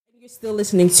You're still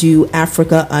listening to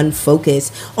Africa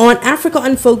Unfocused. On Africa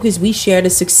Unfocused, we share the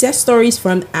success stories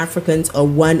from Africans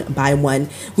one by one.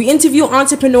 We interview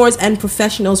entrepreneurs and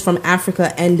professionals from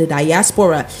Africa and the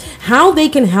diaspora, how they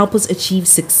can help us achieve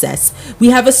success. We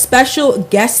have a special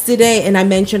guest today, and I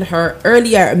mentioned her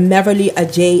earlier, Meverly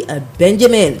Adjhei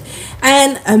Benjamin.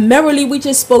 And Meverly, we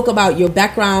just spoke about your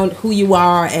background, who you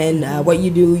are, and what you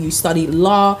do. You studied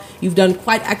law. You've done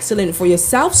quite excellent for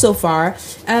yourself so far,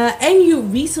 and you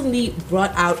recently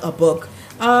brought out a book.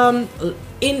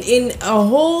 In a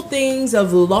whole things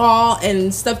of law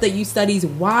and stuff that you studies.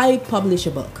 Why publish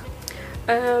a book?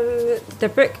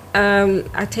 The book,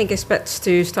 I think it's best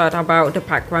to start about the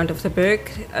background of the book.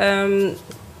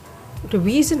 The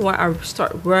reason why I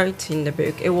started writing the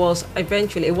book, it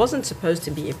wasn't supposed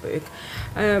to be a book.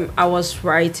 I was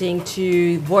writing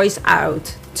to voice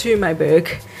out to my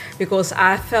book because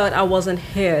I felt I wasn't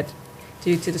heard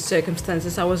due to the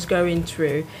circumstances I was going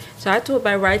through. So I thought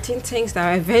by writing things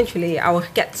that eventually I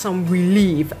would get some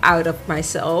relief out of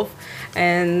myself,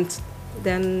 and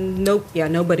then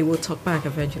nobody will talk back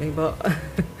eventually, but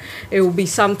it will be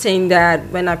something that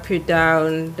when I put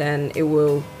down, then it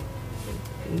will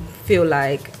feel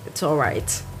like it's all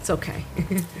right. It's okay.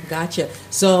 Gotcha.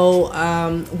 So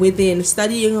within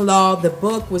studying law, the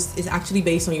book is actually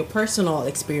based on your personal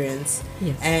experience.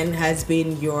 Yes. And has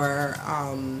been your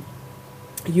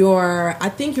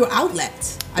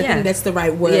outlet. I think that's the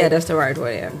right word. Yeah, that's the right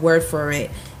word. Yeah. Word for it.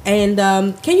 And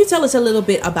can you tell us a little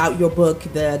bit about your book,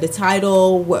 the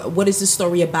title? What is the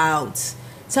story about?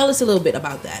 Tell us a little bit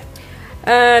about that.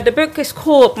 The book is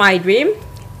called My Dream.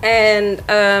 And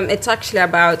it's actually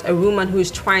about a woman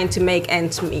who's trying to make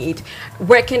ends meet,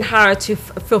 working hard to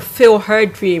fulfill her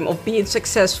dream of being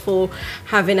successful,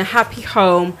 having a happy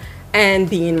home, and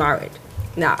being married.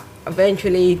 Now,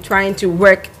 eventually trying to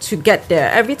work to get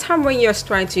there. Every time when you're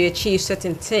trying to achieve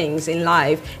certain things in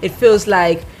life, it feels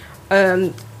like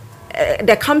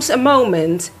there comes a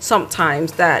moment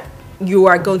sometimes that you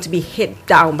are going to be hit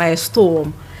down by a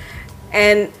storm.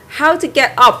 And how to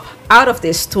get up out of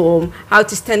this storm, how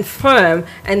to stand firm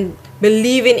and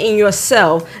believing in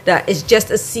yourself that it's just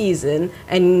a season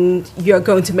and you're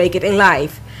going to make it in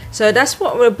life. So that's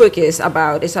what the book is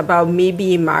about. It's about me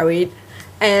being married,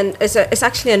 and it's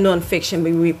actually a non-fiction,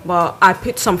 but I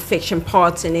put some fiction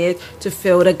parts in it to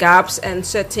fill the gaps and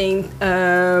setting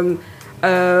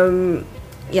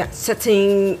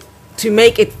to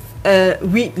make it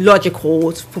read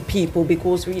logical for people,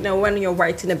 because when you're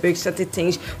writing a book, certain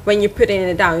things, when you're putting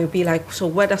it down, you'll be like, so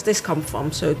where does this come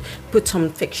from? So put some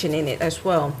fiction in it as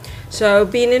well. So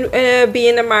being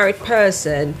a married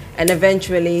person and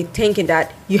eventually thinking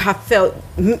that you have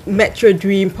met your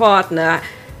dream partner,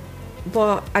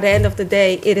 but at the end of the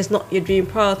day, it is not your dream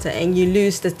partner, and you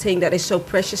lose the thing that is so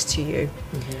precious to you.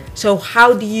 Mm-hmm. So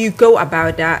how do you go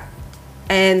about that?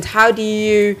 And how do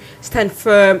you stand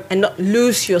firm and not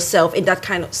lose yourself in that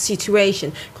kind of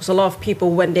situation? Because a lot of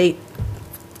people, when they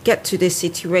get to this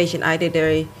situation, either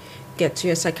they get to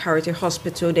a psychiatric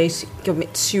hospital, they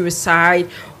commit suicide,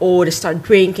 or they start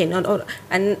drinking. And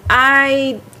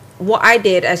what I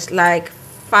did is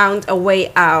found a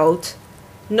way out,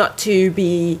 not to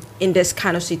be in this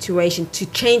kind of situation, to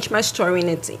change my story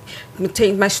and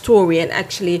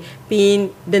actually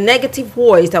being the negative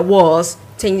voice that was,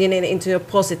 changing it into a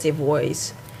positive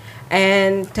voice.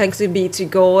 And thanks be to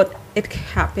God, it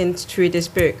happened through this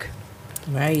book.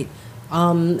 Right.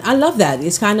 I love that.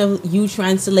 It's kind of you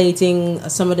translating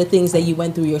some of the things that you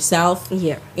went through yourself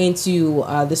into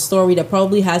the story that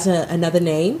probably has another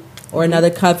name or another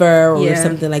cover or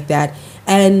something like that.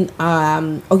 And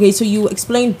okay, so you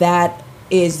explained that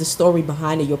is the story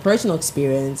behind it, your personal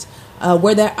experience.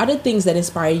 Were there other things that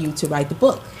inspired you to write the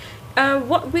book?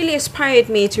 What really inspired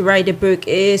me to write the book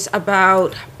is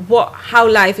about how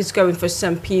life is going for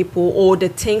some people, or the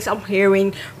things I'm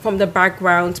hearing from the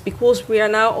background, because we are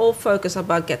now all focused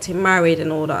about getting married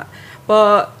and all that.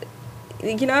 But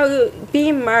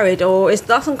being married, or it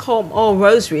doesn't come all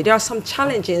rosary. There are some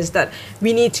challenges that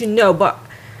we need to know, but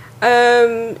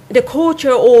the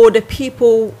culture or the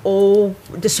people or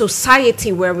the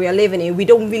society where we are living in, we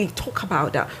don't really talk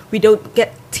about that. We don't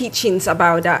get teachings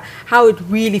about that, how it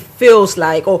really feels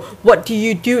like, or what do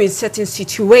you do in certain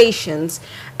situations.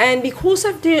 And because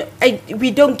of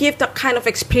we don't give that kind of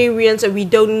experience, and we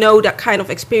don't know that kind of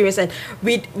experience, and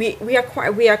we are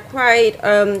quite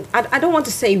I don't want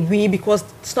to say we, because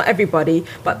it's not everybody,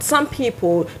 but some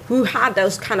people who had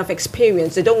those kind of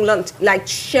experience, they don't like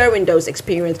sharing those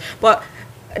experience. But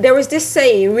there is this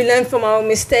saying, we learn from our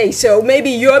mistakes. So maybe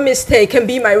your mistake can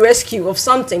be my rescue of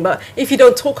something, but if you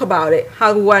don't talk about it,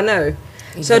 how do I know?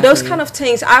 Exactly. So those kind of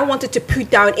things I wanted to put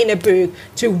down in a book,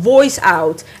 to voice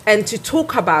out and to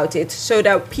talk about it, so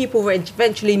that people will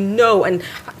eventually know and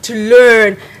to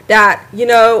learn that, you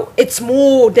know, it's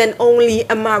more than only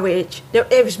a marriage. There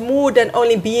is more than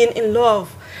only being in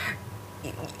love.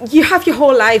 You have your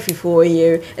whole life before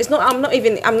you. It's not. I'm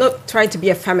not trying to be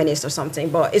a feminist or something,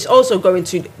 but it's also going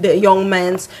to the young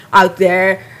men out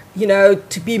there, you know,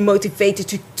 to be motivated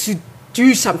to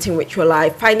do something with your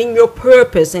life, finding your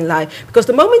purpose in life. Because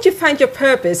the moment you find your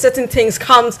purpose, certain things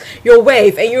comes your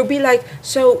way, and you'll be like,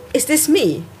 so is this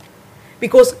me?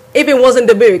 Because if it wasn't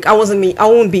the book, I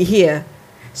won't be here.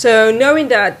 So knowing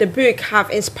that the book have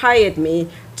inspired me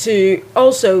to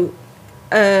also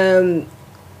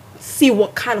see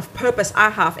what kind of purpose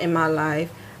I have in my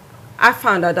life, I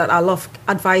found out that I love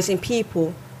advising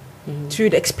people through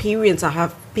the experience I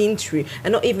have been through.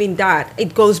 And not even that,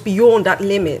 it goes beyond that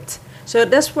limit. So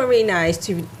that's very nice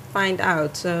to find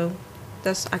out. So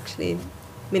that's actually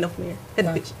mean of me.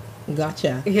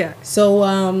 Gotcha. Yeah. So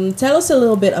tell us a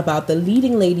little bit about the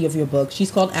leading lady of your book.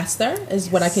 She's called Esther, is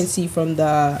what I can see from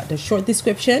the short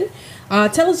description.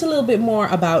 Tell us a little bit more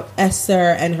about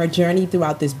Esther and her journey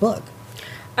throughout this book.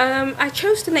 I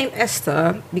chose the name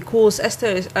Esther because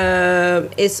Esther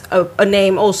is a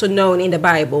name also known in the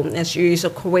Bible, and she is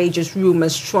a courageous woman,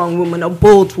 strong woman, a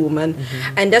bold woman.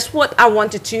 And that's what I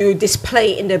wanted to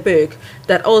display in the book,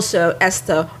 that also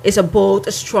Esther is a bold,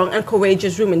 a strong and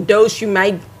courageous woman. Those you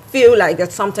might feel like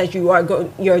that sometimes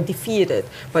you're defeated,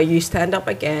 but you stand up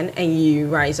again and you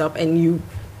rise up and you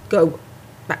go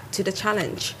back to the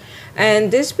challenge. And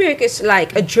this book is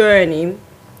like a journey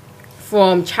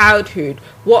from childhood,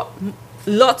 what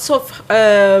lots of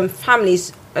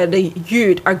families, the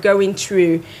youth are going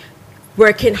through,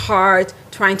 working hard,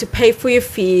 trying to pay for your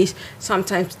fees,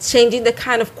 sometimes changing the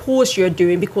kind of course you're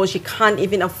doing because you can't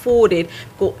even afford it.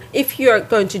 But if you're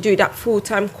going to do that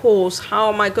full-time course,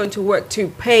 how am I going to work to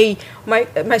pay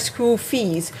my school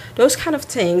fees? Those kind of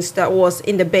things that was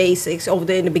in the basics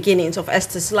in the beginnings of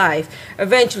Esther's life.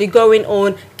 Eventually going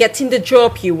on, getting the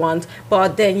job you want,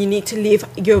 but then you need to leave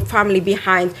your family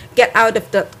behind, get out of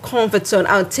the comfort zone,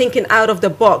 out thinking out of the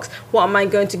box. What am I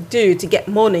going to do to get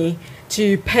money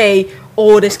to pay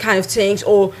all this kind of things,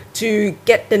 or to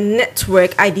get the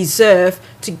network I deserve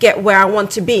to get where I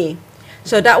want to be?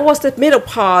 So that was the middle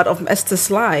part of Esther's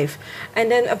life.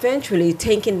 And then eventually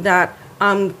thinking that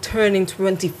I'm turning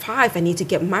 25, I need to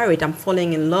get married, I'm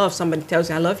falling in love, somebody tells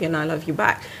you I love you and I love you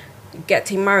back.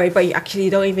 Getting married, but you actually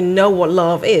don't even know what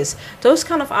love is. Those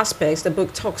kind of aspects the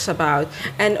book talks about.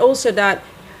 And also that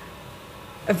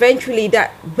eventually that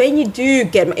when you do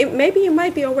get, maybe you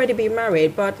might be already be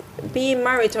married, but being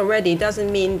married already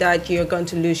doesn't mean that you're going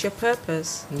to lose your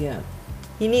purpose. Yeah.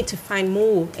 You need to find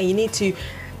more, and you need to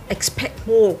expect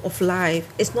more of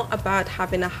life. It's not about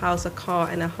having a house, a car,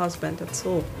 and a husband. That's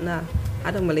all. No, I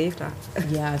don't believe that.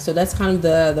 Yeah, so that's kind of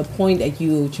the point that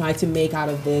you try to make out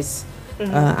of this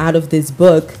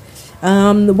book.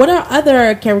 What are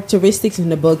other characteristics in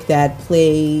the book that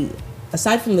play,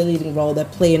 aside from the leading role,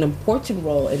 that play an important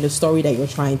role in the story that you're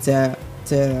trying to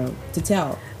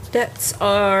tell? That's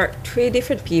are three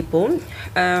different people.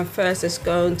 First is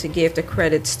going to give the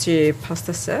credits to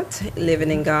Pastor Seth, living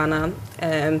in Ghana,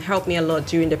 helped me a lot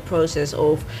during the process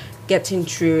of getting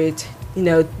through it, you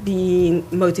know, being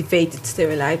motivated still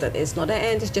in life, that it's not the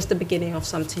end, it's just the beginning of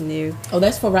something new. Oh,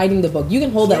 that's for writing the book. You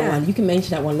can hold that one. You can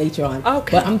mention that one later on.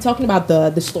 Okay. But I'm talking about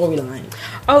the storyline.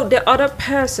 Oh, the other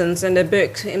persons in the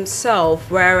book himself,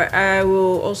 where I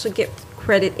will also give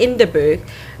credit in the book,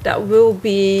 that will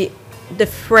be the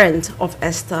friend of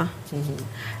Esther.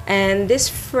 And this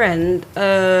friend,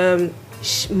 though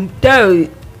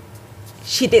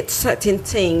she did certain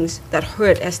things that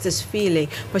hurt Esther's feeling,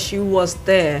 but she was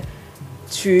there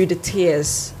through the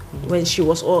tears when she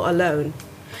was all alone.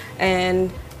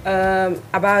 And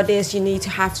about this, you need to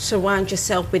have to surround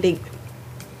yourself with the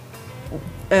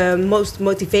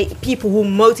people who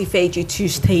motivate you to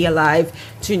stay alive,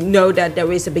 to know that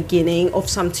there is a beginning of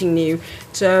something new.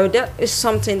 So that is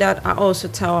something that I also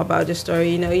tell about the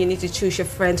story. You know, you need to choose your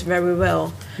friends very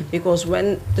well, because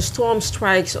when the storm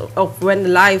strikes, when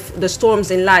the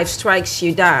storms in life strikes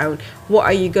you down, what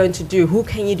are you going to do? Who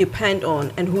can you depend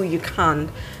on and who you can't?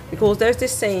 Because there's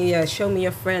this saying, yeah, show me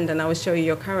your friend and I will show you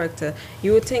your character.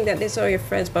 You would think that these are your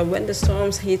friends, but when the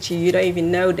storms hit you, you don't even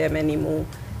know them anymore.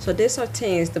 So these are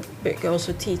things the book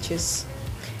also teaches.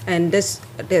 And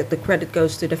the credit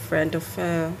goes to the friend of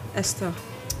Esther.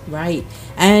 Right.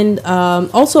 And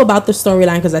also about the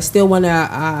storyline, because I still want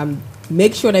to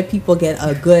make sure that people get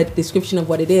a good description of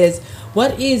what it is.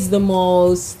 What is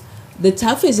the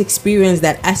toughest experience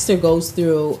that Esther goes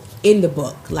through in the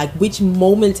book? Like, which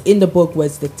moment in the book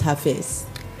was the toughest?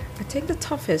 I think the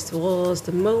toughest was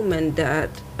the moment that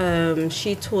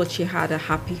she thought she had a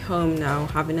happy home now,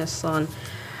 having a son,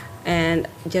 and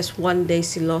just one day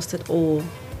she lost it all,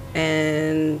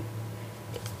 and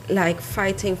like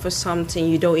fighting for something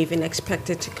you don't even expect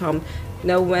it to come. You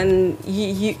know, when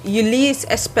you least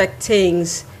expect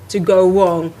things to go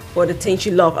wrong, or the things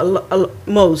you love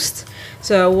most.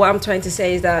 So what I'm trying to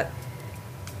say is that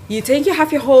you think you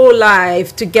have your whole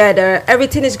life together,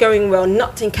 everything is going well,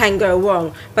 nothing can go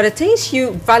wrong. But the things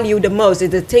you value the most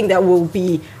is the thing that will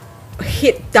be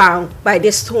hit down by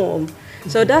this storm.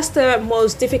 So that's the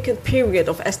most difficult period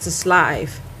of Esther's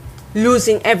life,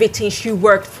 losing everything she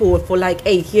worked for like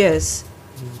 8 years,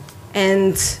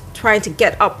 and trying to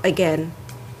get up again.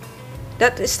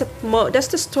 That's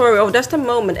the story, or that's the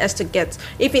moment Esther gets.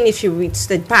 Even if she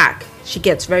reads it back, she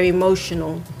gets very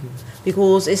emotional,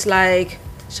 because it's like,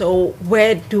 so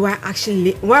where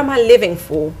am I living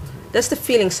for? That's the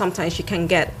feeling sometimes you can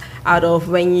get out of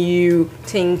when you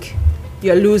think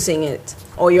you're losing it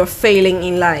or you're failing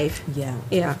in life.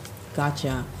 Yeah.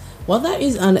 Gotcha. Well, that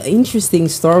is an interesting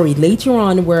story. Later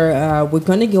on, we're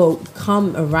going to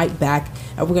come right back,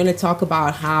 and we're going to talk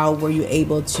about how were you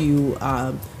able to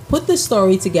put the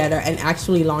story together and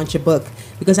actually launch a book.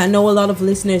 Because I know a lot of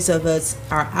listeners of us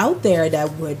are out there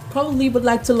that would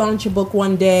like to launch a book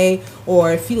one day,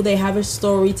 or feel they have a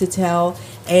story to tell.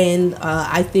 And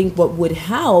I think what would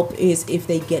help is if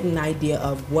they get an idea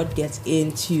of what gets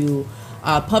into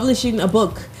publishing a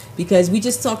book. Because we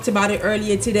just talked about it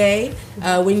earlier today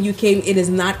when you came. It is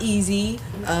not easy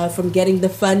from getting the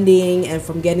funding and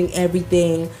from getting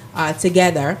everything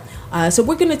together. So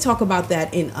we're going to talk about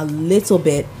that in a little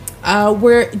bit.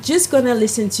 We're just going to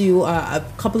listen to a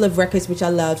couple of records which I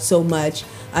love so much.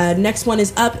 Next one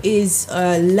is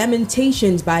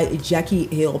Lamentations by Jackie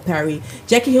Hill Perry.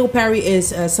 Jackie Hill Perry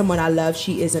is someone I love.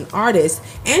 She is an artist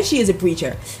and she is a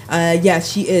preacher.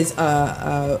 She is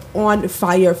on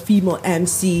fire female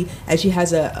MC, and she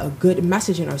has a good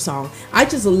message in her song. I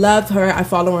just love her. I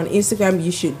follow her on Instagram.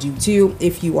 You should do too.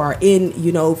 If you are in,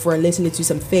 for listening to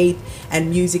some faith and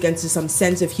music and to some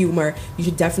sense of humor, you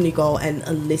should definitely go and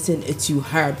listen to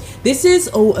her. This is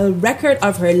a record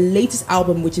of her latest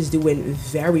album, which is doing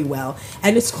very well,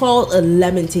 and it's called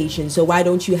Lamentation. So why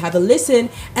don't you have a listen,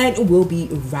 and we'll be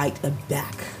right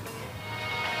back.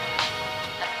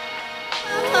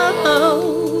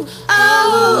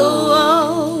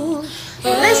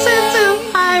 Listen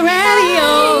to my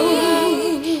radio.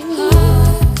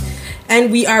 And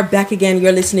we are back again.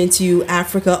 You're listening to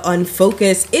Africa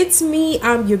Unfocused. It's me.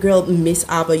 I'm your girl, Miss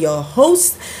Abba, your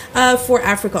host for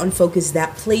Africa Unfocused,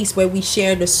 that place where we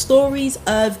share the stories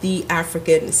of the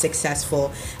African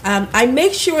successful. I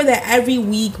make sure that every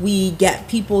week we get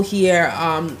people here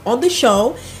on the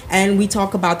show, and we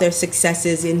talk about their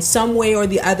successes in some way or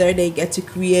the other. They get to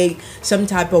create some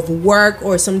type of work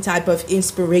or some type of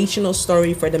inspirational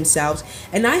story for themselves.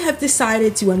 And I have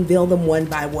decided to unveil them one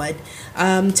by one.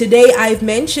 Today, I've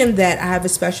mentioned that I have a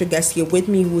special guest here with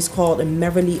me who is called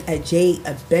Meverly Adjhei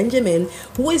Benjamin,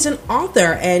 who is an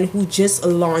author and who just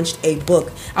launched a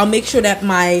book. I'll make sure that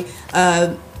my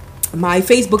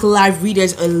Facebook Live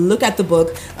readers look at the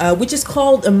book, which is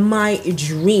called My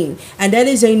Dream. And that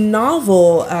is a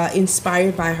novel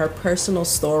inspired by her personal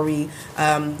story,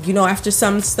 after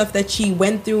some stuff that she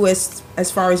went through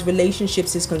as far as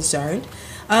relationships is concerned.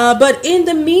 But in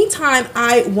the meantime,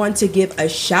 I want to give a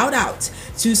shout out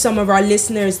to some of our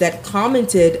listeners that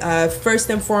commented. First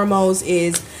and foremost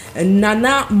is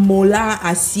Nana Mola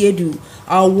Asiedu.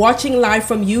 Watching live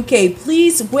from UK.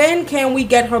 Please, when can we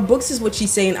get her books, is what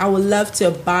she's saying. I would love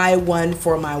to buy one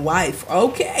for my wife.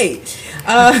 Okay.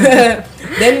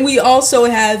 Then we also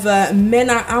have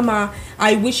Mena Ama.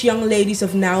 I wish young ladies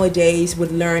of nowadays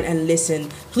would learn and listen.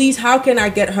 Please, how can I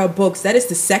get her books? That is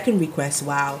the second request.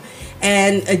 Wow.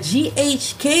 And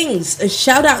GH Kings, a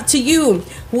shout out to you,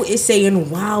 who is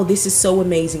saying, wow, this is so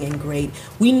amazing and great.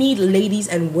 We need ladies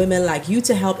and women like you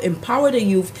to help empower the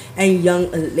youth and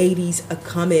young ladies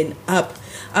coming up.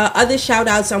 Other shout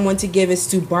outs I want to give is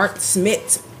to Bart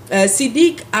Smith,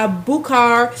 Siddiq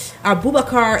Abubakar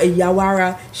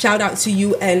Yawara, shout out to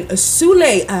you, and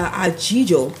Sule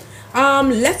Ajijo.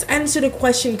 Let's answer the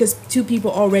question, because two people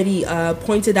already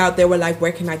pointed out, they were like,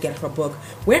 where can I get her book?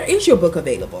 Where is your book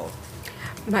available?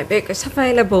 My book is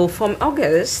available from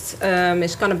August.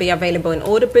 It's going to be available in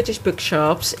all the British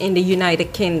bookshops in the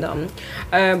United Kingdom.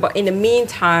 But in the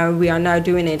meantime, we are now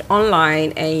doing it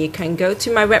online, and you can go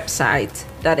to my website,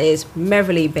 that is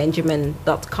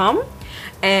meverlybenjamin.com.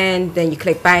 And then you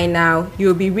click buy now.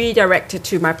 You'll be redirected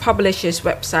to my publisher's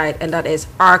website, and that is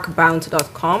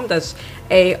arkbound.com. That's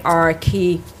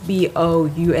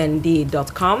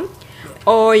arkbound.com.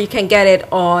 Or you can get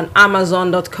it on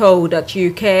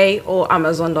amazon.co.uk or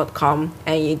amazon.com,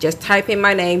 and you just type in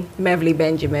my name, Meverly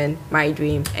Benjamin, My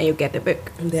Dream, and you get the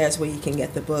book. And that's where you can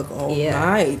get the book. All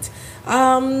right.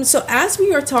 So as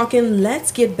we are talking,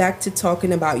 let's get back to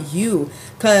talking about you,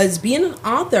 because being an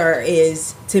author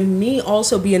is, to me,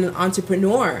 also being an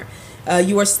entrepreneur.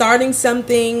 You are starting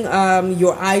something,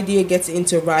 your idea gets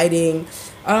into writing.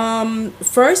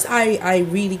 First, I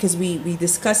really, because we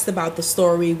discussed about the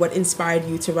story, what inspired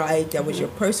you to write. That was your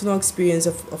personal experience,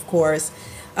 of course.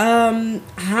 What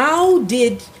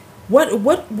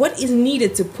is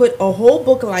needed to put a whole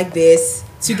book like this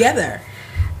together?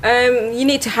 You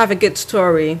need to have a good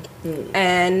story,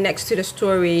 and next to the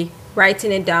story,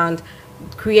 writing it down,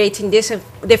 creating this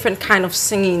different kind of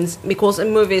scenes, because a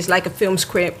movie is like a film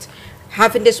script.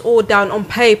 Having this all down on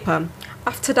paper.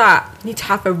 After that, you need to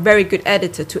have a very good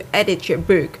editor to edit your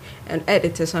book. And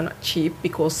editors are not cheap,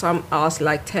 because some ask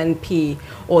like 10p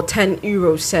or 10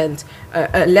 euro cent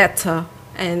a letter.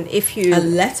 And if you... A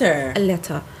letter? A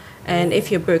letter. And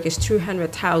if your book is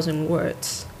 200,000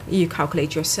 words, you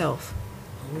calculate yourself.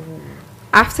 Ooh.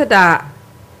 After that,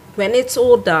 when it's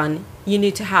all done, you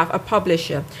need to have a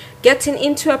publisher. Getting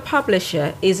into a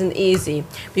publisher isn't easy,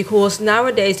 because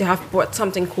nowadays they have brought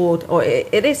something called, or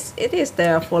it is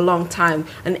there for a long time,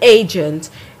 an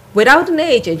agent. Without an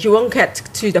agent, you won't get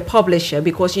to the publisher,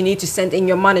 because you need to send in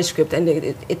your manuscript, and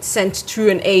it's sent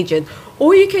through an agent.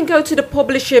 Or you can go to the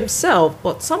publisher himself,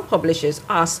 but some publishers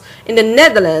ask. In the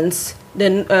Netherlands,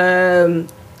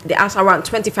 they ask around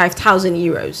 25,000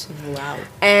 euros. Wow.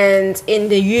 And in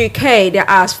the UK, they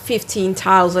ask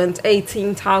 15,000,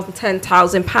 18,000,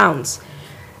 10,000 pounds.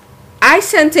 I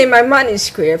sent in my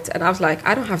manuscript, and I was like,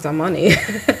 I don't have that money.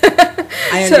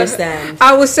 I understand.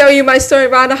 I will sell you my story,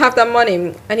 but I don't have that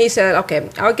money. And he said, okay,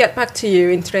 I'll get back to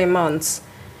you in 3 months.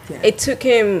 Yeah. It took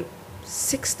him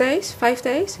 5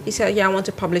 days. He said, yeah, I want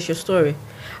to publish your story.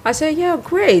 I said, yeah,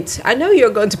 great. I know you're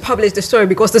going to publish the story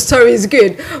because the story is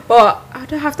good, but I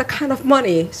don't have that kind of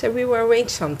money. So we will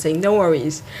arrange something, no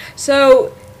worries.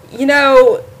 So,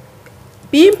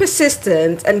 being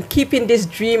persistent and keeping this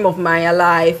dream of mine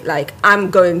alive, like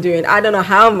I'm going to do it. I don't know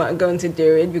how I'm going to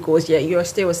do it, because, you're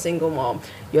still a single mom.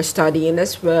 You're studying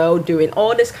as well, doing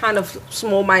all this kind of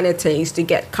small minor things to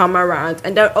come around,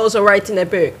 and they're also writing a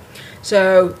book.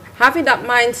 So having that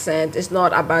mindset is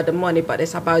not about the money, but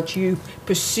it's about you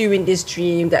pursuing this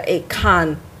dream that it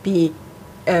can be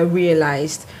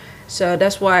realized. So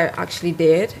that's why I actually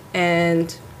did.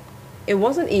 And it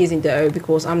wasn't easy though,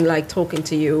 because I'm like talking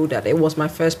to you that it was my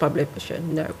first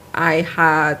publication. No, I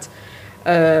had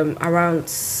around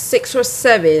 6 or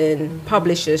 7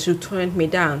 publishers who turned me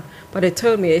down. But they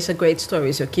told me it's a great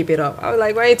story, so keep it up. I was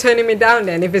like, why are you turning me down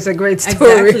then if it's a great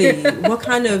story? Exactly. What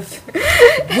kind of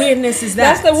weirdness is that?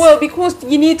 That's the word, because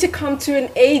you need to come to an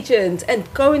agent, and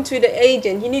going to the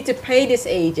agent, you need to pay this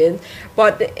agent,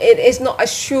 but it is not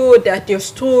assured that your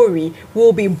story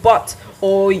will be bought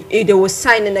or they will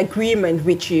sign an agreement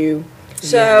with you.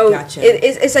 So gotcha.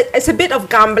 It's a bit of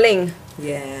gambling.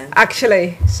 Yeah.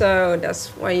 Actually, so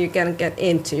that's why you can get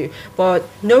into. But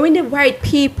knowing the right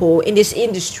people in this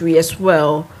industry as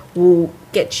well will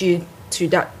get you to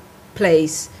that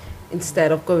place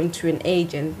instead of going to an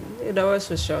agent. There are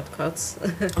also shortcuts.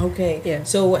 Okay. Yeah.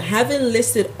 So having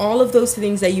listed all of those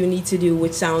things that you need to do,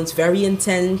 which sounds very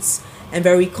intense and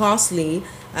very costly,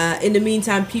 in the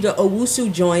meantime, Peter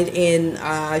Owusu joined in.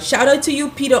 Shout out to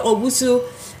you, Peter Owusu.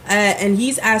 And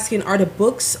he's asking, are the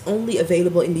books only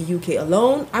available in the UK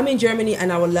alone? I'm in Germany,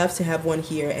 and I would love to have one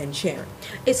here and share.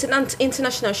 It's an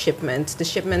international shipment. The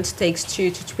shipment takes 2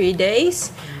 to 3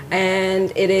 days,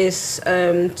 and it is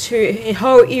in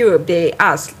whole Europe they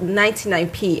ask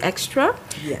 99p extra.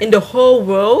 Yeah. In the whole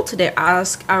world they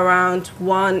ask around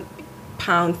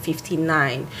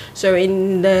 £1.59. So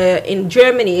in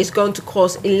Germany it's going to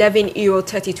cost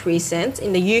 €11.33.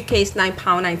 In the UK it's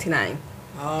 £9.99.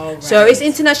 Right. So it's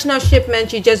international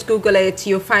shipment. You just Google it.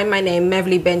 You'll find my name,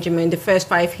 Meverly Benjamin. The first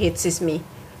 5 hits is me.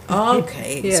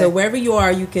 Okay. Yeah. So wherever you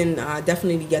are, you can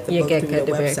definitely get the book through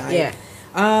the website. Yeah.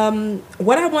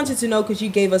 What I wanted to know, because you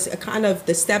gave us a kind of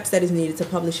the steps that is needed to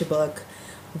publish a book,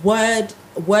 what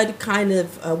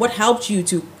helped you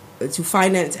to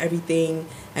finance everything,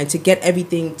 and to get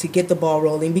everything, to get the ball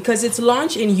rolling, because it's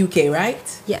launched in UK,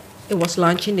 right? Yeah, it was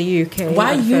launched in the UK.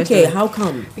 Why UK? How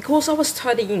come? Because I was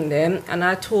studying them, and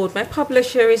I told my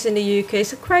publisher is in the UK.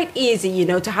 It's quite easy, you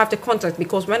know, to have the contact,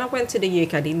 because when I went to the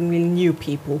UK, I didn't really knew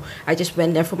people. I just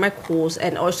went there for my course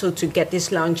and also to get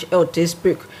this launch or this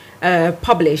book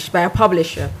published by a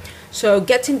publisher. So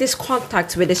getting this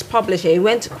contact with this publisher, it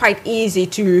went quite easy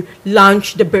to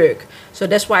launch the book. So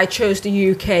that's why I chose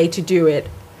the UK to do it.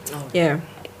 Oh. Yeah.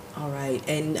 All right.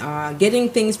 And getting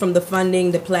things from the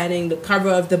funding, the planning, the cover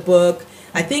of the book.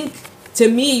 I think, to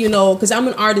me, you know, because I'm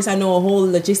an artist, I know a whole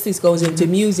logistics goes into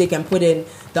music and putting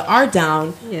the art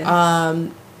down. Yeah.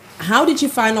 How did you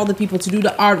find all the people to do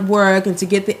the artwork and to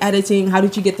get the editing? How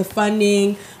did you get the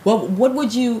funding? What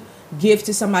would you give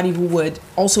to somebody who would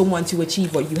also want to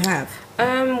achieve what you have?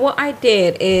 What I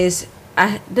did is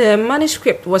the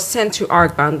manuscript was sent to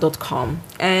artbound.com,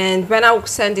 and when I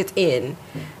sent it in,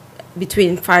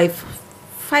 between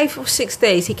 5 or 6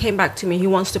 days, he came back to me. He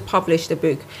wants to publish the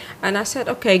book, and I said,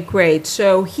 okay, great.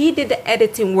 So he did the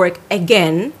editing work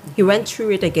again. He went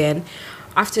through it again.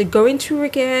 After going through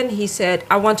again, he said,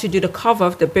 I want to do the cover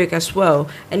of the book as well.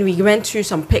 And we went through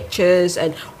some pictures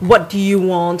and what do you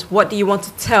want? What do you want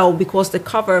to tell? Because the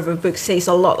cover of a book says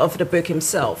a lot of the book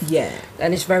himself. Yeah.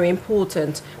 And it's very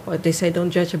important. But they say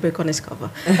don't judge a book on its cover.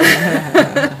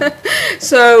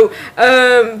 So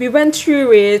we went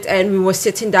through it and we were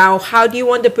sitting down. How do you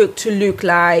want the book to look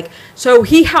like? So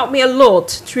he helped me a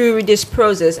lot through this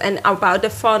process. And about the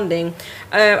funding,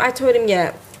 I told him,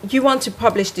 yeah, you want to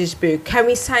publish this book, can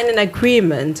we sign an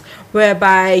agreement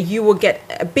whereby you will get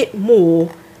a bit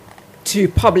more to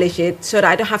publish it so that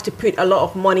I don't have to put a lot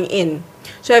of money in?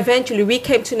 So eventually we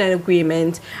came to an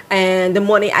agreement, and the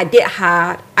money I did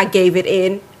have, I gave it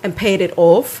in and paid it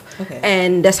off. Okay.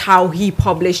 And that's how he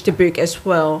published the book as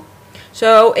well.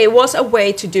 So it was a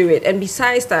way to do it. And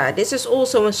besides that, this is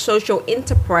also a social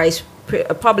enterprise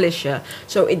publisher,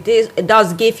 so it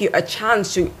does give you a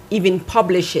chance to even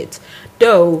publish it.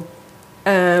 Though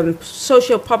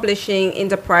social publishing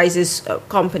enterprises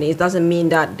companies doesn't mean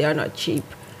that they're not cheap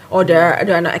or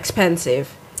they're not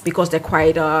expensive, because they're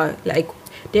quite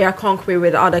they are concurring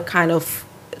with other kind of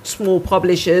small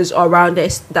publishers around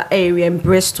the area in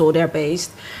Bristol. They're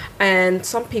based. And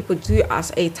some people do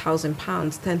ask £8,000,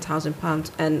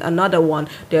 £10,000, and another one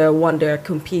they're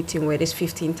competing with is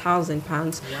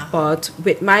 £15,000. Wow. But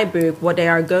with my book, what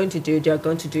they're going to do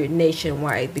it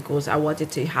nationwide, because I wanted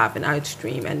to have an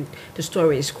outstream, and the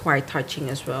story is quite touching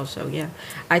as well. So yeah,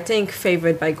 I think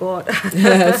favored by God.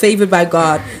 Favored by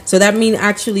God. So that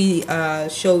actually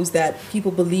shows that people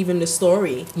believe in the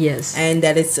story. Yes. And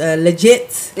that it's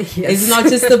legit. Yes. It's not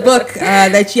just the book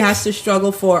that she has to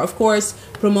struggle for. Of course,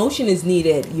 promotion is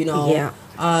needed, you know. Yeah.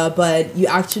 But you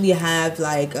actually have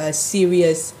like a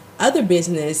serious other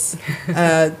business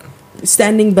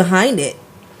standing behind it.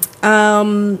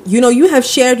 You know, you have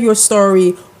shared your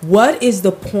story. What is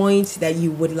the point that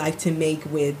you would like to make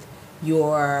with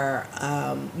your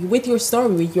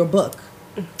story, with your book?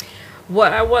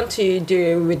 What I want to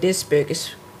do with this book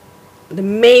is, the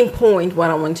main point, what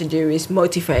I want to do is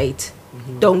motivate.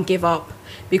 Mm-hmm. Don't give up.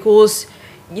 Because,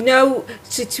 you know,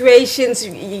 situations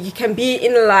you can be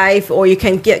in life, or you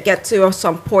can get to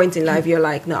some point in life, you're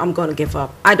like, no, I'm going to give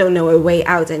up. I don't know a way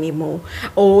out anymore.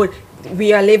 Or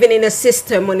we are living in a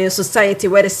system, or in a society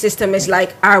where the system is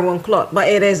like iron cloth, but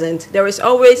it isn't. There is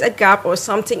always a gap or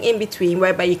something in between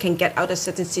whereby you can get out of a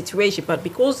certain situation. But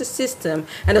because the system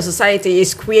and the society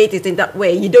is created in that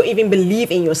way, you don't even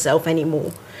believe in yourself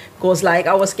anymore. Because like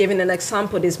I was giving an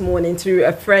example this morning to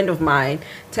a friend of mine,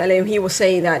 telling him, he was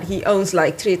saying that he owns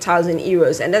like 3,000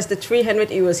 euros, and that's the 300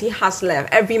 euros he has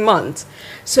left every month.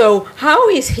 So how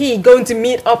is he going to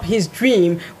meet up his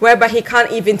dream whereby he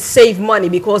can't even save money,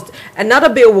 because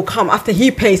another bill will come after he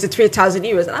pays the 3,000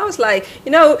 euros? And I was like,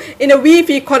 you know, in a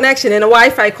Wi-Fi connection, in a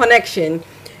Wi-Fi connection,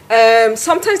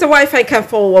 sometimes the Wi-Fi can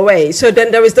fall away, so then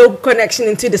there is no connection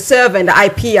into the server and the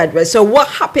IP address. So what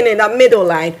happened in that middle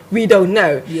line, we don't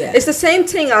know. Yeah. It's the same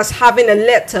thing as having a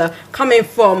letter coming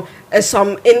from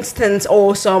some instance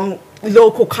or some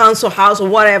local council house or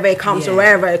whatever it comes, or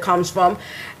wherever it comes from.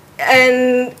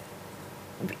 And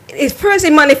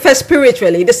it manifests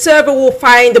spiritually. The server will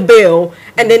find the bill,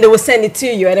 and then they will send it to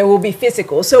you, and it will be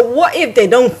physical. So what if they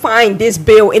don't find this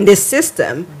bill in this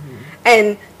system?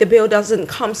 And the bill doesn't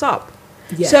comes up.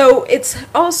 Yeah. So it's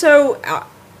also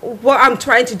what I'm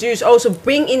trying to do is also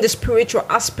bring in the spiritual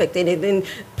aspect in it, and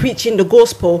preaching the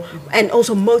gospel, and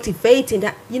also motivating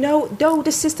that, you know, though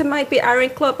the system might be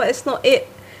ironclad, but it's not it.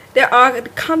 There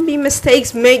can be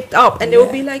mistakes made up, and they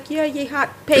will be like, yeah, you had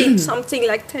paid something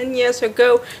like 10 years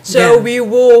ago, so we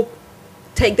will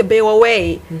take the bill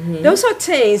away. Those are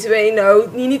things where, you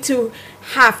know, you need to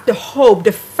have the hope,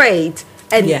 the faith,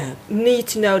 and need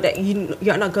to know that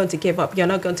you're not going to give up. You're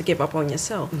not going to give up on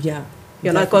yourself. Yeah.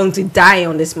 You're not going to die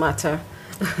on this matter.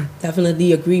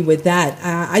 Definitely agree with that.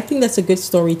 I think that's a good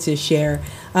story to share.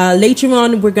 Later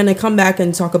on, we're going to come back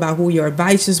and talk about who your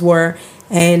advisors were,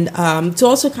 and to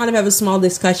also kind of have a small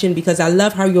discussion, because I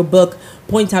love how your book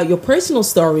points out your personal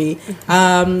story.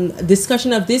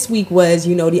 Discussion of this week was,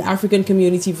 you know, the African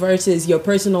community versus your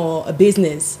personal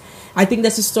business. I think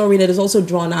that's a story that is also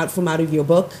drawn out of your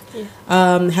book.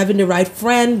 Having the right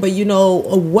friend, but, you know,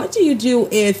 what do you do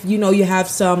if, you know, you have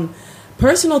some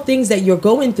personal things that you're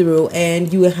going through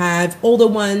and you have older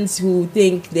ones who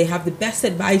think they have the best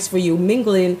advice for you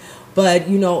mingling, but,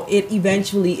 you know, it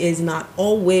eventually is not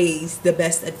always the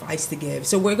best advice to give.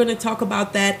 So we're going to talk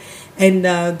about that, and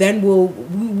then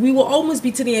we will almost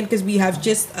be to the end, because we have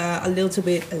just a little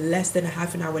bit less than a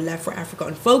half an hour left for Africa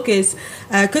on Focus,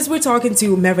 because we're talking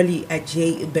to Meverly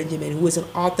Adjhei Benjamin, who is an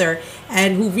author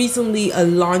and who recently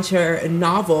launched her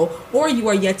novel, or you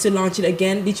are yet to launch it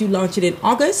again. Did you launch it in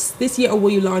August this year, or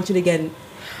will you launch it again?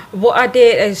 What I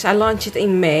did is I launched it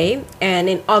in May, and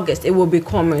in August it will be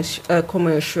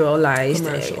commercialized.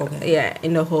 Okay.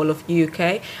 In the whole of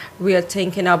UK. We are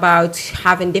thinking about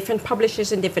having different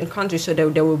publishers in different countries, so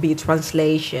there will be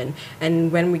translation.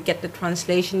 And when we get the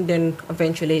translation, then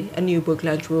eventually a new book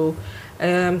launch will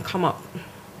come up.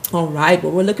 All right,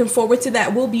 well, we're looking forward to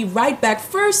that. We'll be right back.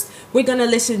 First, we're going to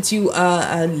listen to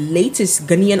a latest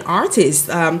Ghanaian artist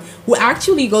who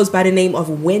actually goes by the name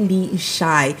of Wendy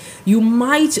Shy. You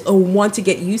might want to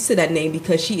get used to that name,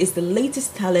 because she is the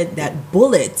latest talent that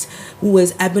Bullet, who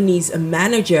is Ebony's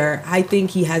manager, I think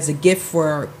he has a gift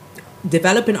for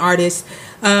developing artists.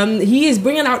 He is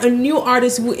bringing out a new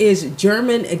artist who is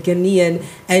German Ghanaian,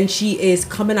 and she is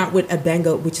coming out with a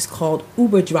banger which is called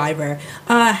Uber Driver.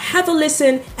 Have a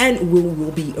listen, and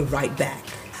we'll be right back.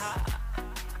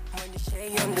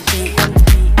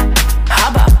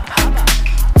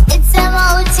 It's a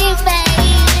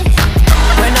motivate.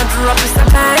 When I grew up in the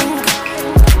bank,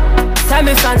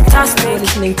 fantastic. We're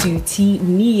listening to T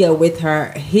Nia with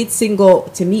her hit single.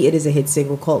 To me, it is a hit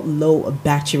single called Low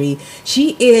Battery.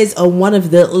 She is one of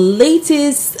the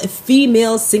latest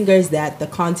female singers that the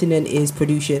continent is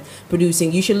producing.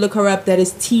 You should look her up. That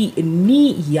is T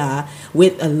Nia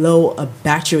with a Low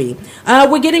Battery.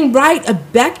 We're getting right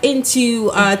back into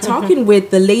talking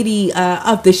with the lady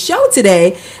of the show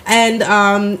today, and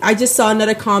I just saw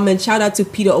another comment. Shout out to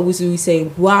Peter Owusu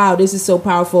saying, "Wow, this is so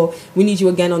powerful. We need you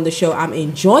again on the show. I'm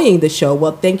enjoying the show."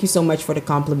 Well, thank you so much for the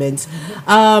compliments.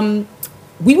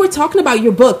 We were talking about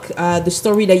your book, the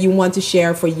story that you want to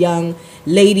share for young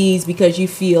ladies, because you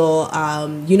feel,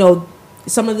 you know,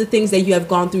 some of the things that you have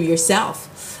gone through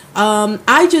yourself.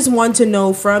 I just want to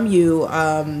know from you,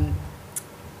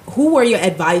 who were your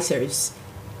advisors?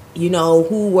 You know,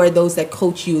 who were those that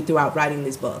coached you throughout writing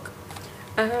this book?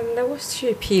 There was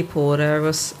two people. There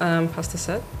was Pastor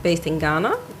Seth, based in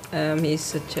Ghana.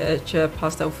 He's a church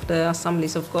pastor of the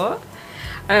Assemblies of God.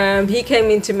 He came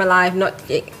into my life not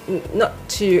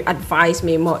to advise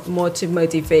me, more to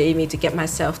motivate me to get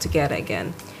myself together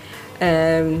again.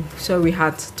 So we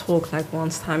had to talk like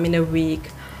once time in a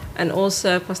week. And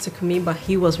also Pastor Kumiba,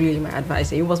 he was really my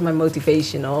advisor. He was my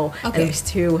motivational, and we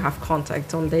still have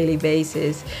contact on daily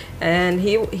basis. And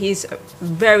he's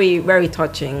very, very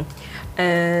touching.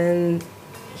 And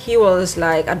he was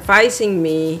like advising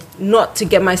me not to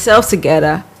get myself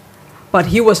together, but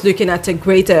he was looking at a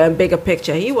greater and bigger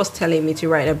picture. He was telling me to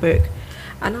write a book.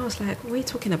 And I was like, what are you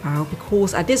talking about?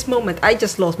 Because at this moment, I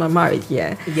just lost my marriage,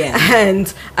 yeah.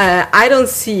 And I don't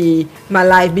see my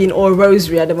life being all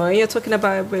rosary at the moment. You're talking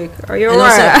about a book. Are you all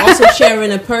right? Also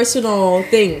sharing a personal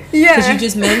thing. Yeah. Because you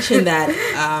just mentioned that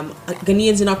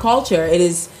Ghanaians in our culture, it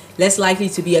is less likely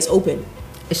to be as open.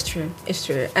 It's true. It's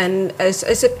true. And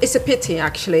it's a pity,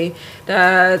 actually,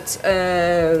 that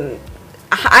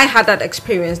I had that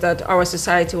experience that our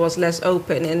society was less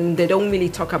open and they don't really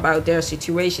talk about their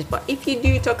situations. But if you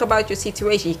do talk about your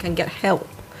situation, you can get help.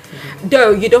 Mm-hmm.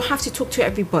 Though you don't have to talk to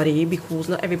everybody, because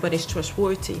not everybody is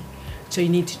trustworthy. So you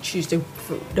need to choose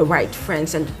the right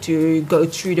friends and to go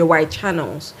through the right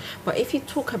channels. But if you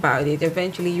talk about it,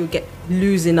 eventually you get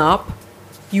loosen up.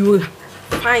 You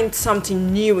find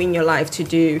something new in your life to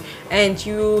do. And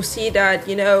you see that,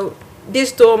 you know,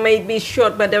 this door may be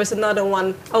shut, but there was another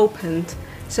one opened.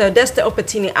 So that's the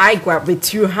opportunity I grabbed with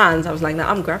two hands. I was like, no,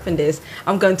 I'm grabbing this.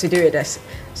 I'm going to do it.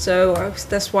 So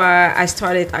that's why I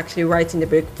started actually writing the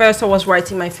book. First, I was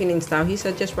writing my feelings down. He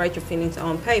said, just write your feelings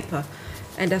on paper.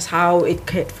 And that's how it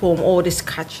could form all these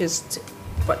sketches,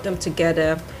 put them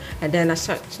together. And then I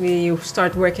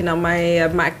start working on my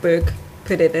MacBook,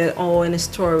 put it all in a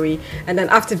story, and then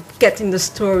after getting the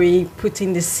story,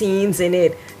 putting the scenes in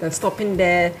it, then stopping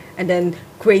there, and then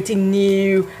creating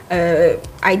new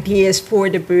ideas for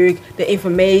the book, the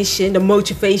information, the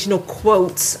motivational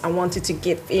quotes I wanted to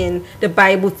give in, the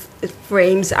Bible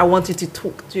frames I wanted to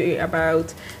talk to you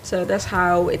about. So that's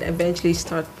how it eventually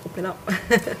started popping up.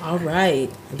 All right,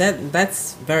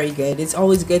 that's very good. It's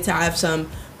always good to have some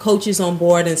coaches on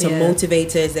board and some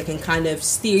motivators that can kind of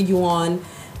steer you on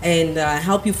and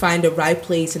help you find the right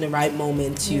place and the right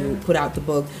moment to put out the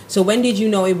book. So when did you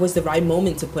know it was the right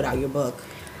moment to put out your book?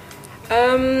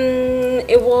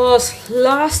 It was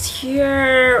last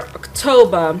year,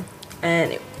 October,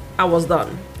 and I was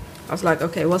done. I was like,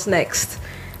 okay, what's next?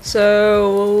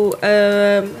 So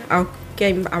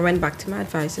I went back to my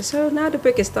advisor. So now the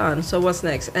book is done. So what's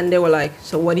next? And they were like,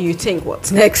 so what do you think?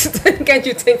 What's next? Can't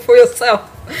you think for yourself?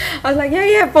 I was like,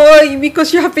 yeah, boy,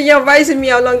 because you have been advising me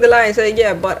along the line. So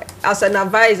yeah, but as an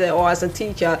advisor or as a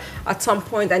teacher, at some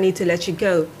point I need to let you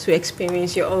go to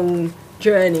experience your own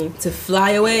journey. To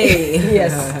fly away.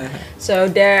 Yes. So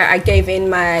there I gave in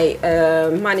my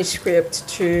manuscript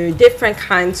to different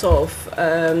kinds of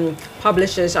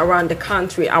publishers around the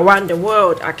country, around the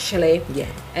world actually. Yeah.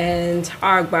 And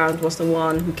Argbound was the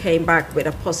one who came back with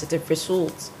a positive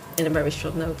result in a very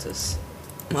short notice.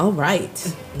 All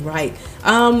right. Right.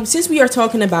 Since we are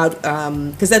talking about,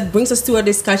 because that brings us to our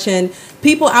discussion,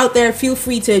 people out there, feel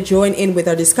free to join in with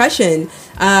our discussion.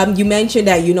 You mentioned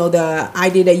that, the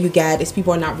idea that you get is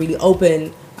people are not really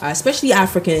open, especially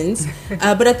Africans.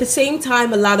 But at the same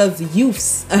time, a lot of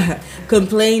youths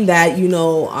complain that,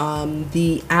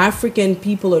 the African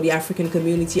people or the African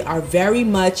community are very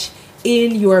much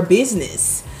in your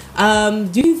business.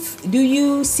 Do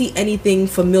you see anything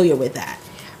familiar with that?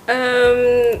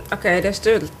 Okay, there's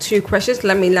still two questions.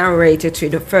 Let me narrate it to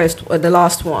the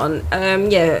last one.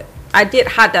 Yeah, I did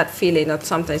have that feeling that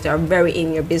sometimes they are very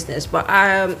in your business, but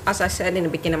as I said in the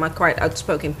beginning, I'm a quite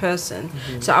outspoken person.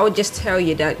 So I would just tell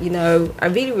you that, I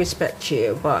really respect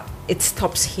you, but it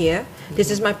stops here.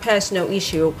 This is my personal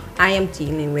issue I am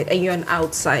dealing with, and you're an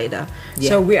outsider. Yeah.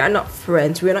 So we are not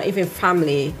friends. We're not even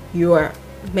family. You are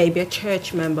maybe a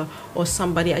church member or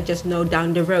somebody I just know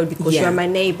down the road because you're my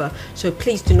neighbor. So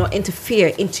please do not interfere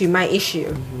into my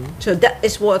issue. So that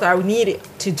is what I needed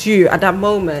to do at that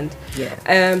moment.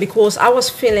 Because I was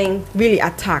feeling really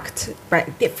attacked by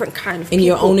different kind of people. In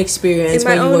your own experience,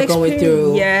 when you were going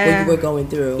through what you were going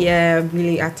through. Yeah,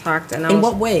 really attacked. And in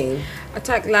what way?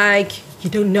 Attacked like,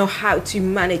 you don't know how to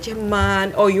manage a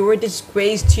man, or you're a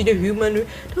disgrace to the human.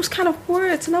 Those kind of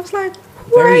words. And I was like,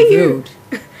 who are you?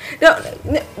 No,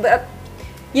 but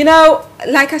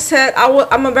like I said,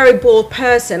 I'm a very bold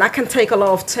person. I can take a lot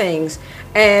of things,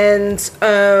 and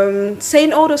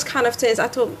saying all those kind of things, I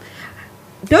thought,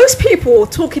 those people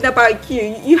talking about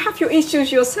you have your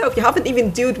issues yourself. You haven't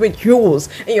even dealt with yours,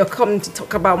 and you're coming to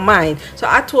talk about mine. So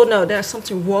I thought, no, there's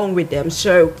something wrong with them.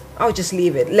 So I'll just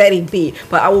leave it, let it be.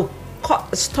 But I will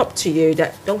stop to you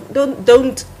that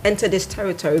don't enter this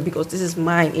territory because this is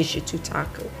mine issue to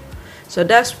tackle. So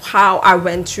that's how I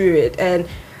went through it. And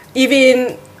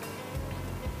even,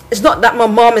 it's not that my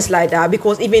mom is like that,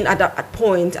 because even at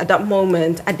that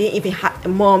moment, I didn't even have a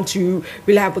mom to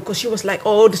rely on, because she was like,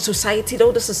 the society,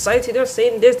 they're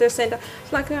saying this, they're saying that.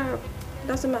 It's like, no, it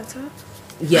doesn't matter.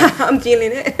 Yeah. I'm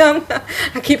dealing it.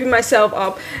 I'm keeping myself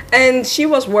up. And she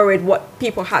was worried what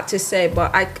people had to say,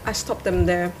 but I stopped them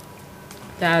there.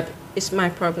 That it's my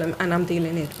problem and I'm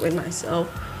dealing it with myself.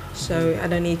 So I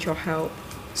don't need your help.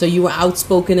 So you were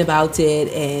outspoken about it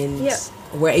and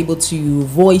were able to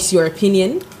voice your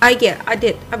opinion? I did.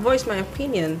 I voiced my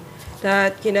opinion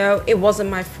that, it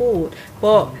wasn't my fault.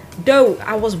 But though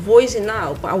I was voicing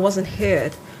out, but I wasn't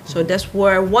heard. So that's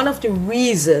where one of the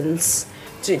reasons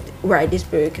to write this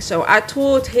book. So I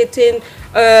thought hitting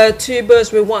two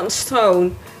birds with one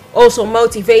stone, also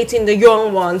motivating the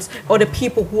young ones or the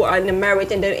people who are in the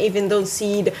marriage and they even don't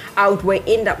see the outway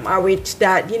in that marriage,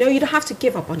 that you don't have to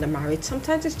give up on the marriage.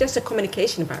 Sometimes it's just a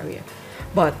communication barrier,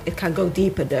 but it can go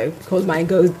deeper though, because mine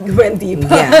went deeper.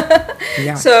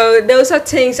 Yeah. So those are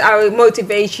things I will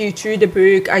motivate you through the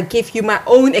book. I give you my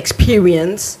own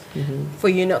experience for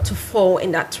you not to fall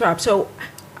in that trap. So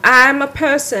I'm a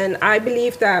person, I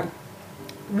believe that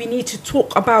we need to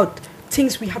talk about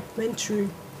things we have went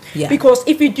through. Yeah. Because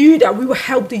if we do that, we will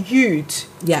help the youth.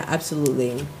 Yeah,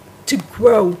 absolutely. To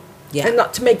grow. Yeah. And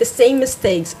not to make the same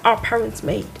mistakes our parents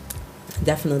made.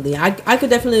 Definitely. I could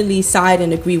definitely side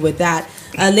and agree with that.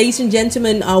 Ladies and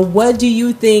gentlemen, what do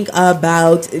you think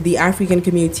about the African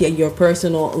community and your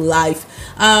personal life?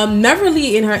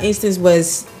 Meverly, in her instance,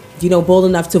 was bold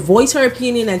enough to voice her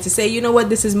opinion and to say, you know what,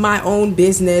 this is my own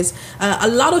business. A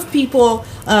lot of people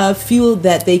feel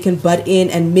that they can butt in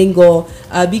and mingle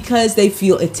because they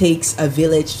feel it takes a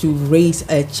village to raise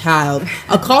a child.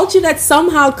 A culture that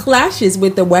somehow clashes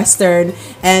with the Western,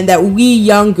 and that we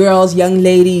young girls, young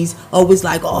ladies, always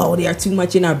like, oh, they are too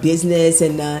much in our business,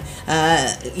 and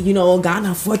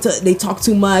Ghana, they talk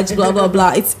too much, blah, blah,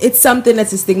 blah. It's something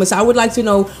that's a stigma. So I would like to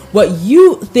know what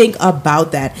you think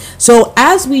about that. So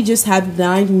as we just have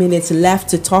 9 minutes left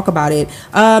to talk about it,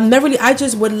 Meverly, I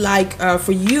just would like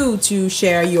for you to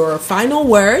share your final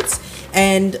words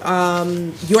and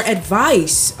your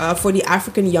advice for the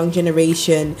African young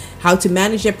generation, how to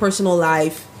manage their personal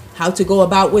life, how to go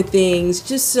about with things.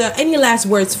 Just any last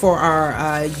words for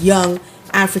our young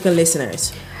African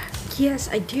listeners. Yes,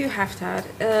 I do have that.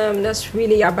 That's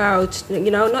really about,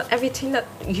 not everything that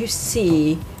you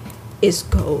see is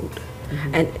gold.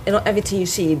 Mm-hmm. And not everything you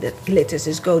see that glitters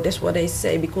is gold. That's what they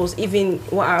say, because even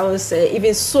what I always say,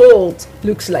 even salt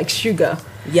looks like sugar.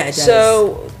 Yeah, it does.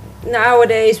 So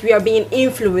nowadays we are being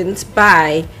influenced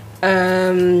by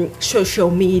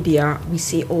social media. We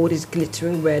see all these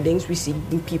glittering weddings, we see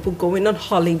people going on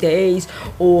holidays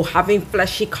or having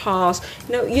flashy cars.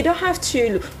 You don't have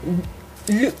to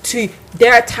look to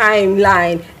their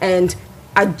timeline and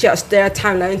adjust their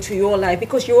timeline to your life,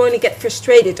 because you only get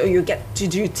frustrated or you get to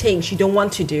do things you don't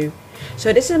want to do.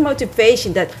 So this is a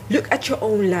motivation that look at your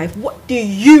own life. What do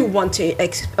you want to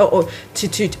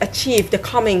to achieve the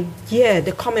coming year,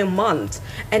 the coming month?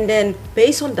 And then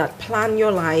based on that, plan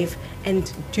your life and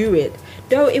do it.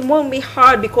 Though it won't be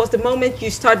hard, because the moment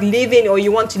you start living or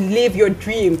you want to live your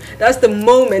dream, that's the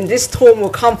moment this storm will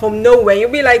come from nowhere. You'll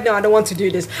be like, no, I don't want to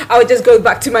do this. I will just go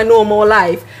back to my normal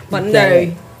life. But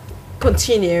no,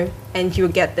 continue and you'll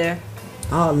get there.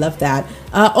 Oh, love that.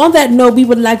 On that note, we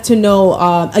would like to know,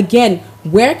 again,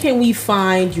 where can we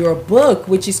find your book,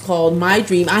 which is called My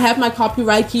Dream? I have my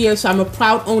copyright here, so I'm a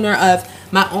proud owner of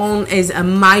my own is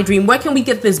My Dream. Where can we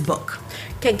get this book?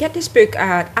 Can get this book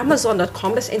at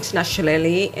Amazon.com. That's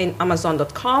internationally in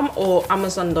Amazon.com or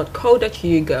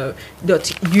Amazon.co.uk.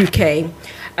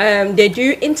 They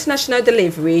do international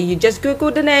delivery. You just Google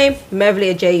the name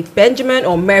Meverly Adjhei Benjamin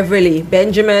or Meverly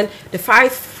Benjamin. The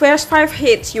first five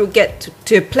hits, you'll get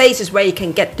to places where you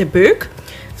can get the book.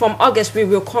 From August, we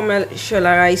will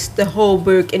commercialize the whole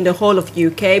book in the whole of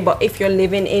UK. But if you're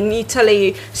living in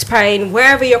Italy, Spain,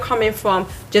 wherever you're coming from,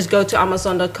 just go to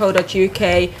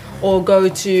Amazon.co.uk or go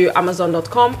to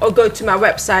Amazon.com or go to my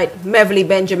website,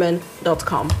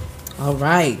 MeverlyBenjamin.com. All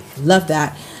right. Love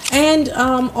that. And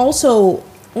also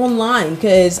online,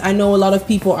 because I know a lot of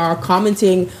people are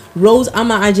commenting. Rose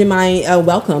Ama Ajimai,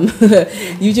 welcome.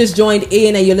 You just joined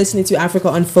in and you're listening to Africa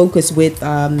Unfocused with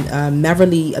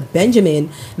Meverly Benjamin,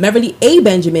 Meverly A.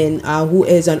 Benjamin, who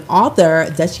is an author,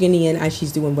 Dutch Ghanaian, and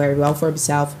she's doing very well for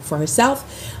herself.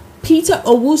 Peter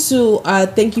Owusu,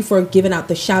 thank you for giving out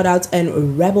the shout outs.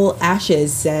 And Rebel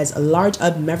Ashes says, large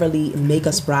up Meverly, make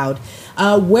us proud.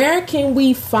 Where can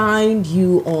we find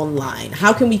you online?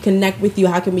 How can we connect with you?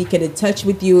 How can we get in touch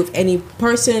with you? If any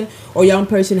person or young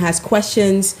person has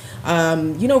questions,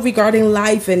 regarding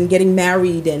life and getting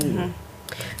married and...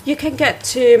 You can get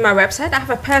to my website. I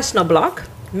have a personal blog,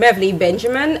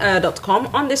 MeverlyBenjamin.com.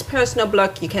 On this personal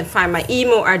blog, you can find my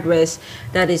email address.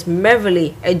 That is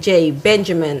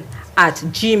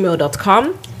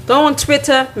MeverlyAdjheiBenjamin@gmail.com. Go on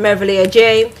Twitter, Meverly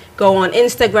Adjhei. Go on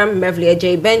Instagram, Meverly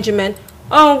Adjhei Benjamin.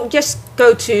 Oh, just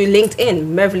go to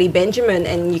LinkedIn, Meverly Benjamin,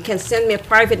 and you can send me a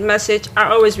private message. I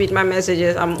always read my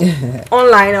messages. I'm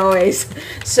online always.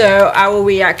 So I will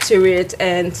react to it,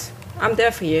 and I'm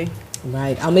there for you.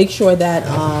 Right. I'll make sure that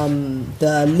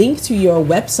the link to your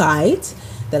website,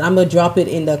 that I'm going to drop it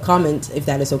in the comments, if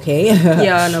that is okay.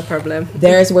 Yeah, no problem.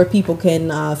 There's where people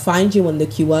can find you on the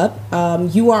queue up.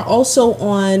 You are also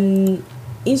on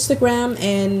Instagram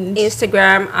and...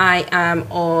 Instagram. I am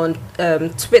on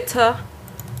Twitter,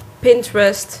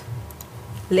 Pinterest,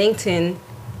 LinkedIn,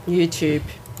 YouTube.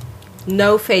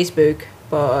 No Facebook,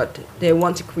 but they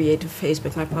want to create a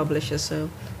Facebook, my publisher, so...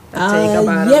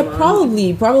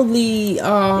 Probably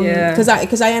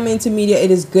because I am into media. It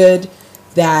is good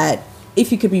that if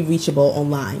you could be reachable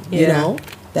online,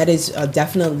 that is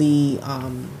definitely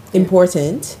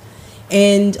important.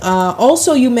 And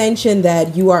also you mentioned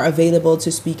that you are available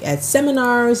to speak at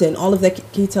seminars and all of that.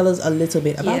 Can you tell us a little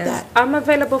bit about that? I'm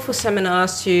available for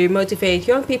seminars to motivate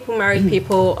young people, married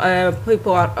people,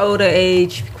 people at older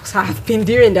age, because I've been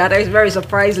doing that. It's very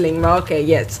surprising. But okay,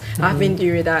 yes, I've been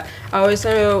doing that. I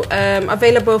also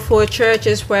available for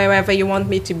churches, wherever you want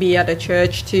me to be at a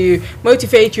church, to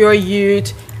motivate your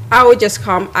youth I would just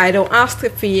come. I don't ask the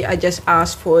fee. I just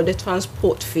ask for the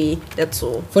transport fee. That's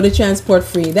all. For the transport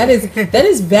fee. That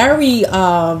is very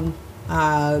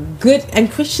good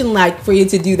and Christian-like for you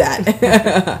to do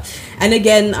that. And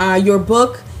again, your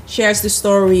book shares the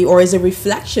story, or is a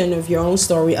reflection of your own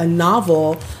story, a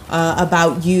novel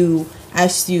about you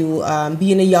as to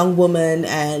being a young woman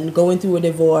and going through a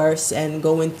divorce and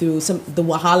going through the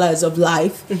wahalas of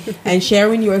life and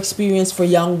sharing your experience for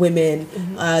young women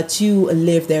to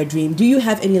live their dream. Do you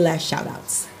have any last shout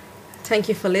outs? Thank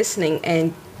you for listening,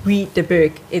 and read the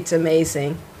book. It's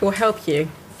amazing. It will help you.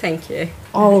 Thank you.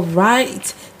 All right.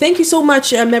 Thank you so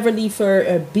much, Meverly,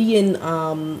 for being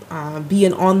on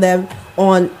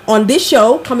this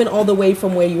show, coming all the way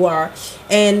from where you are.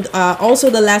 And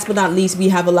also, the last but not least, we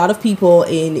have a lot of people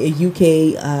in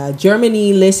UK,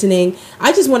 Germany listening.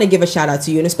 I just want to give a shout out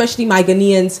to you, and especially my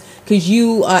Ghanaians, because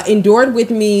you endured with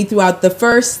me throughout the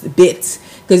first bit.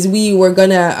 Because we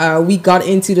got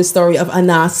into the story of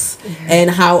Anas and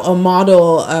how a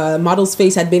model's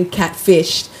face had been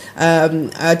catfished.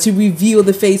 To reveal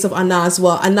the face of Anas.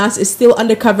 Well, Anas is still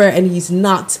undercover and he's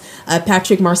not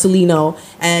Patrick Marcelino.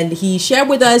 And he shared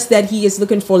with us that he is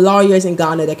looking for lawyers in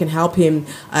Ghana that can help him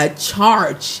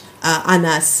charge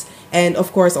Anas. And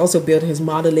of course, also build his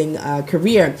modeling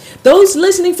career. Those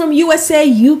listening from USA,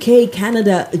 UK,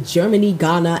 Canada, Germany,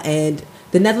 Ghana, and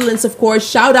the Netherlands, of course,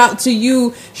 shout out to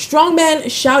you. Strongman,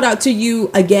 shout out to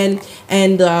you again.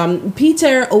 And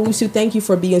Peter Owusu, thank you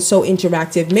for being so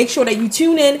interactive. Make sure that you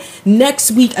tune in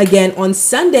next week again. On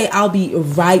Sunday, I'll be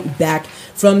right back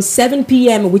from 7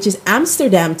 p.m., which is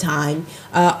Amsterdam time,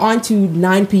 on to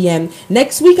 9 p.m.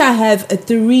 Next week, I have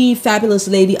 3 fabulous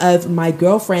lady of my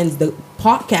girlfriends, the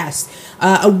podcast.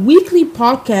 A weekly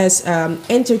podcast,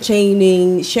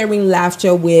 entertaining, sharing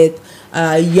laughter with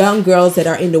young girls that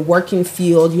are in the working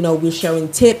field. You know, we're sharing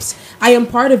tips. I am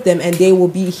part of them, and they will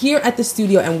be here at the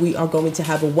studio, and we are going to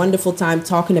have a wonderful time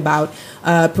talking about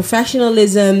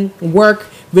professionalism, work,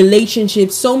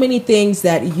 relationships, so many things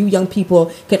that you young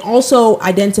people can also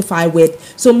identify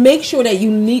with. So make sure that you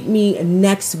meet me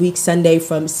next week, Sunday,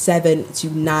 from 7 to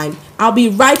 9. I'll be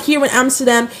right here in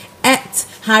Amsterdam at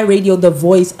High Radio, the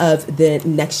voice of the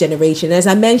next generation. As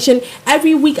I mentioned,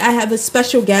 every week I have a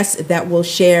special guest that will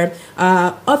share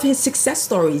of his success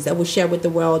stories, that will share with the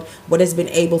world what has been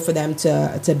able for them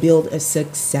to build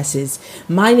successes.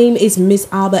 My name is Miss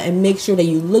Alba, and make sure that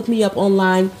you look me up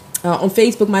online. On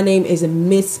Facebook, my name is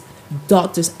ms.alba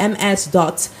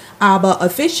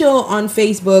official on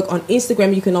Facebook. On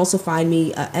Instagram, you can also find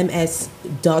me ms.aba,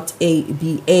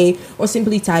 or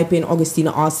simply type in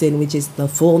Augustina Austin, which is the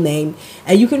full name,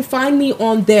 and you can find me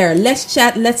on there. Let's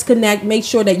chat, let's connect. Make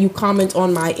sure that you comment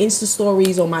on my Insta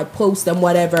stories or my posts and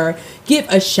whatever. Give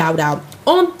a shout out.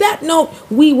 On that note,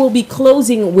 we will be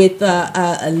closing with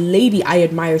a lady I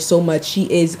admire so much.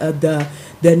 She is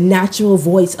the natural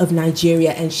voice of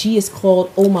Nigeria, and she is called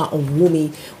Oma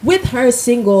Owumi, with her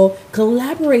single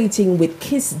collaborating with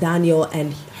Kiss Daniel,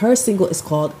 and her single is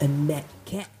called Annette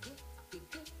Cat.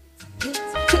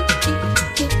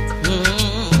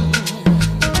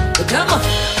 Come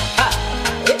on.